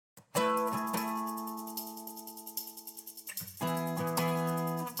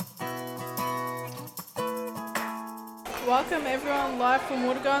Welcome everyone live from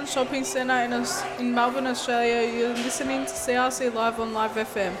Watergun Shopping Centre in Melbourne, Australia. You're listening to CRC Live on Live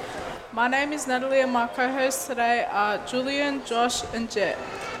FM. My name is Natalie and my co-hosts today are Julian, Josh and Jet.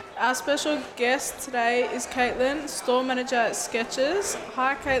 Our special guest today is Caitlyn, store manager at Skechers.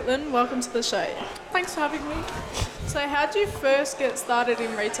 Hi Caitlyn, welcome to the show. Thanks for having me. So how did you first get started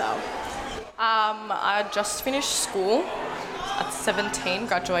in retail? I just finished school at 17,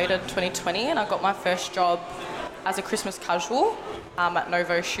 graduated 2020, and I got my first job as a Christmas casual at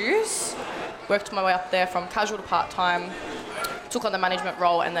Novo Shoes. Worked my way up there from casual to part-time, took on the management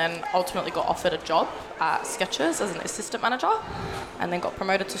role, and then ultimately got offered a job at Skechers as an assistant manager, and then got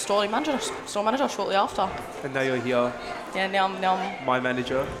promoted to store manager shortly after. And now you're here. Yeah, now I'm My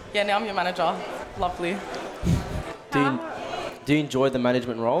manager. Yeah, now I'm your manager. Lovely. Do you enjoy the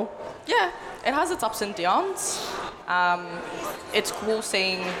management role? Yeah, it has its ups and downs. It's cool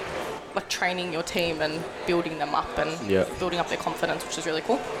seeing, like, training your team and building them up and building up their confidence, which is really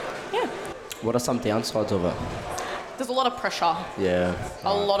cool. Yeah. What are some downsides of it? There's a lot of pressure. Yeah.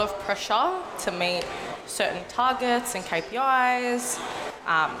 A lot of pressure to meet certain targets and KPIs.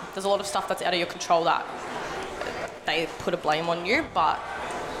 There's a lot of stuff that's out of your control that they put a blame on you, but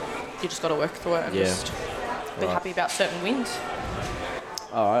you just got to work through it and just be happy about certain wins.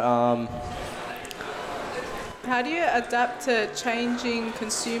 All right. How do you adapt to changing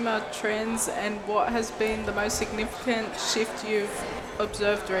consumer trends, and what has been the most significant shift you've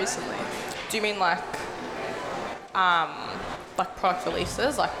observed recently? Do you mean like product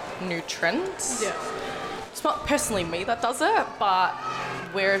releases, like new trends? Yeah. It's not personally me that does it, but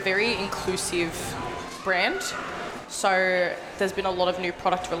we're a very inclusive brand. So there's been a lot of new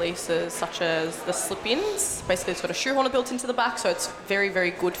product releases, such as the slip-ins. Basically, it's got a shoe horn built into the back, so it's very,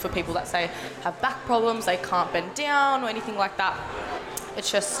 very good for people that, say, have back problems, they can't bend down or anything like that. It's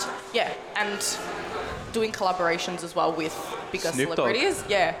just, and doing collaborations as well with bigger celebrities.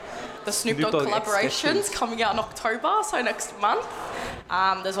 Yeah, the Snoop Dogg collaboration's coming out in October, so next month.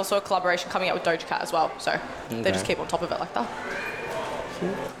 There's also a collaboration coming out with Doja Cat as well, so they just keep on top of it like that.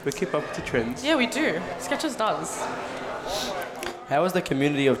 We keep up with the trends. Yeah, we do. Skechers does. How has the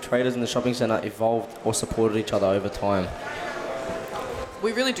community of traders in the shopping centre evolved or supported each other over time?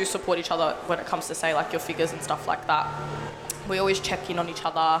 We really do support each other when it comes to, say, like, your figures and stuff like that. We always check in on each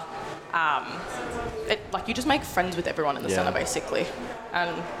other. You just make friends with everyone in the centre, basically.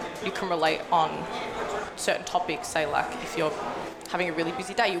 And you can relate on certain topics, say, like, if you're having a really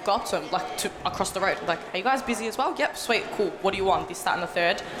busy day, you go up to them, like, to across the road, like, are you guys busy as well? Yep, sweet, cool. What do you want? This, that, and the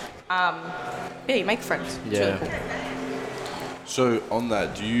third. You make friends. It's really cool. So on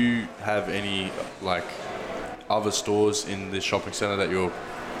that, do you have any, like, other stores in this shopping centre that you're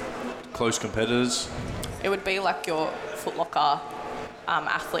close competitors? It would be like your Foot Locker,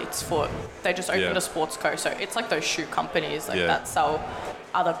 Athlete's Foot. They just opened a sports co, so it's like those shoe companies that sell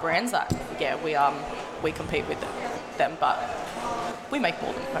other brands that we compete with them, but we make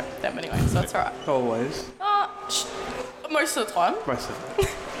more than them anyway, so that's alright. Always. Most of the time. Most of it.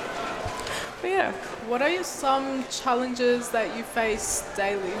 But yeah, what are some challenges that you face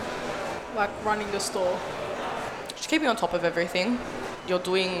daily, like running the store? Just keeping on top of everything. You're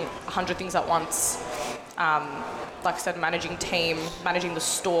doing 100 things at once. Like I said, managing team, managing the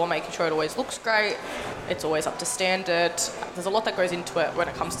store, making sure it always looks great. It's always up to standard. There's a lot that goes into it when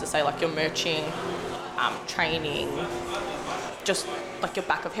it comes to, say, like, your merching, training, just like your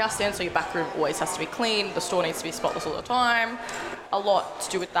back of house stand, so your back room always has to be clean, the store needs to be spotless all the time. A lot to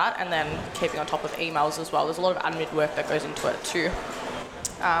do with that, and then keeping on top of emails as well. There's a lot of admin work that goes into it too.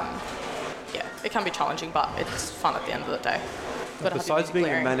 It can be challenging, but it's fun at the end of the day. Besides being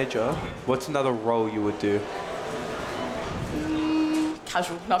a manager, what's another role you would do?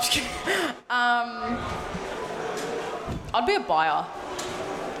 Casual. No, I'm just kidding. I'd be a buyer.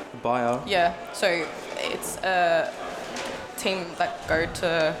 A buyer? Yeah. So it's a team that go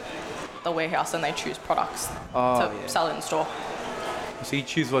to the warehouse and they choose products to sell in the store. So you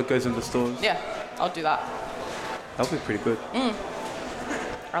choose what goes in the stores? Yeah, I'll do that. That'll be pretty good.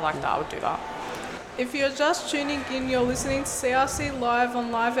 I like that. I would do that. If you're just tuning in, you're listening to CRC Live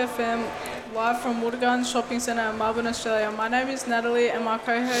on Live FM, live from Watergun Shopping Centre in Melbourne, Australia. My name is Natalie and my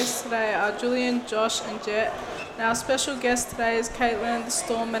co-hosts today are Julian, Josh and Jet. And our special guest today is Caitlyn, the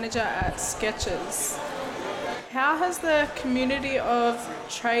store manager at Skechers. How has the community of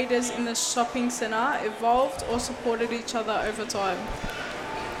traders in the shopping centre evolved or supported each other over time?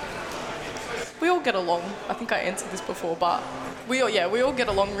 We all get along. I think I answered this before, but we all get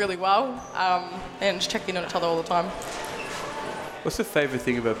along really well, and just check in on each other all the time. What's the favourite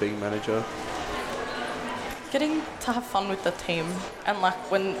thing about being manager? Getting to have fun with the team, and,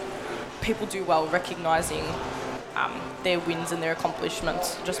 like, when people do well, recognising their wins and their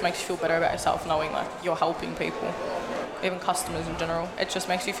accomplishments. It just makes you feel better about yourself knowing like you're helping people, even customers in general. It just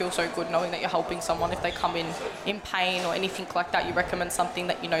makes you feel so good knowing that you're helping someone. If they come in pain or anything like that, you recommend something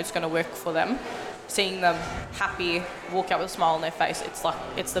that you know is going to work for them. Seeing them happy, walk out with a smile on their face,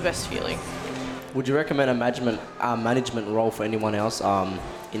 it's the best feeling. Would you recommend a management role for anyone else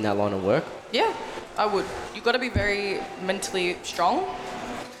in that line of work? Yeah, I would. You've got to be very mentally strong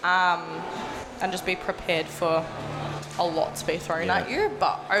and just be prepared for a lot to be thrown at you.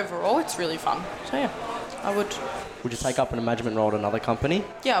 But overall, it's really fun. So yeah, I would. Would you take up a management role at another company?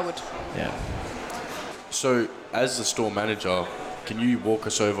 Yeah, I would. Yeah. So, as the store manager, can you walk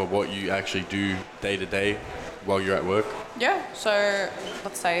us over what you actually do day to day while you're at work? Yeah, so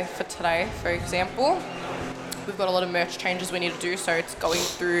let's say for today, for example, we've got a lot of merch changes we need to do, so it's going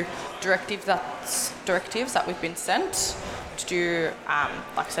through directives that we've been sent to do,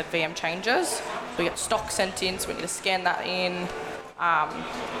 like I said, VM changes. We get stock sent in, so we need to scan that in.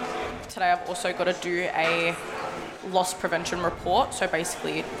 Today I've also got to do a loss prevention report, so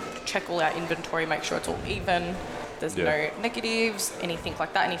basically check all our inventory, make sure it's all even, there's no negatives, anything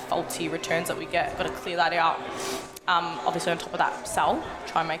like that, any faulty returns that we get, got to clear that out. Obviously on top of that, sell,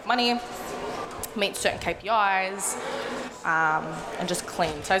 try and make money, meet certain KPIs, and just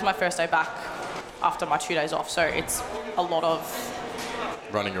clean. Today's my first day back after my 2 days off, so it's a lot of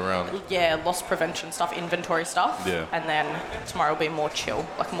running around. Yeah, loss prevention stuff, inventory stuff. Yeah. And then tomorrow will be more chill,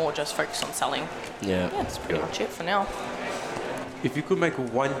 like more just focused on selling. Yeah. Yeah, that's pretty much it for now. If you could make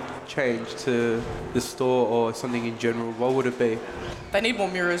one change to the store or something in general, what would it be? They need more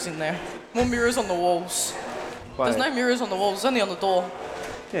mirrors in there. More mirrors on the walls. Why? There's no mirrors on the walls, only on the door.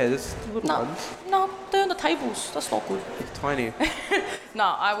 Yeah, there's little ones. No, they're on the tables. That's not good. It's tiny.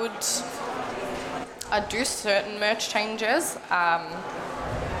 No, I'd do certain merch changes.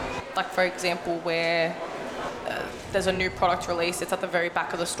 Like for example, where there's a new product release, it's at the very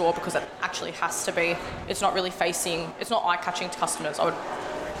back of the store because it actually has to be. It's not really facing, it's not eye-catching to customers. I would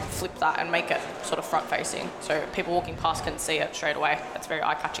flip that and make it sort of front-facing so people walking past can see it straight away. That's very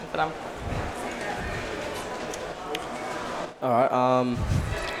eye-catching for them. All right.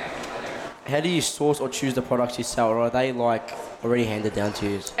 How do you source or choose the products you sell, or are they like already handed down to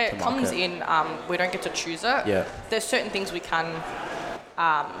you? It comes in. We don't get to choose it. Yeah. There's certain things we can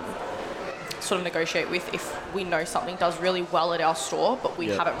sort of negotiate with if we know something does really well at our store, but we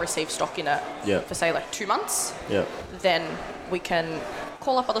haven't received stock in it for say like 2 months. Yeah. Then we can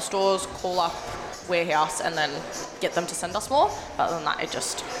call up other stores, call up warehouse, and then get them to send us more. But other than that, it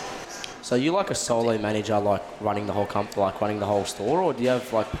just. So you like a solo manager, like running the whole like running the whole store, or do you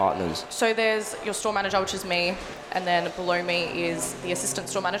have like partners? So there's your store manager, which is me, and then below me is the assistant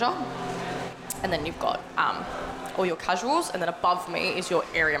store manager, and then you've got all your casuals, and then above me is your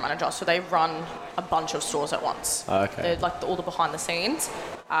area manager. So they run a bunch of stores at once. Okay. They're like all the behind the scenes.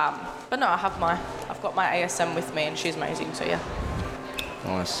 But no, I've got my ASM with me, and she's amazing. So yeah.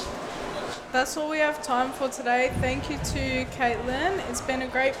 Nice. That's all we have time for today. Thank you to Caitlyn. It's been a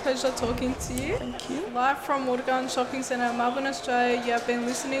great pleasure talking to you. Thank you. Live from Watergarden Shopping Centre, Melbourne, Australia, you have been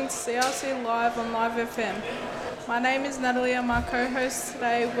listening to CRC Live on Live FM. My name is Natalie and my co-hosts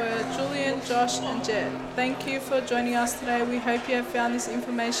today were Julian, Josh and Jet. Thank you for joining us today. We hope you have found this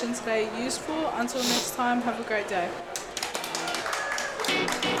information today useful. Until next time, have a great day.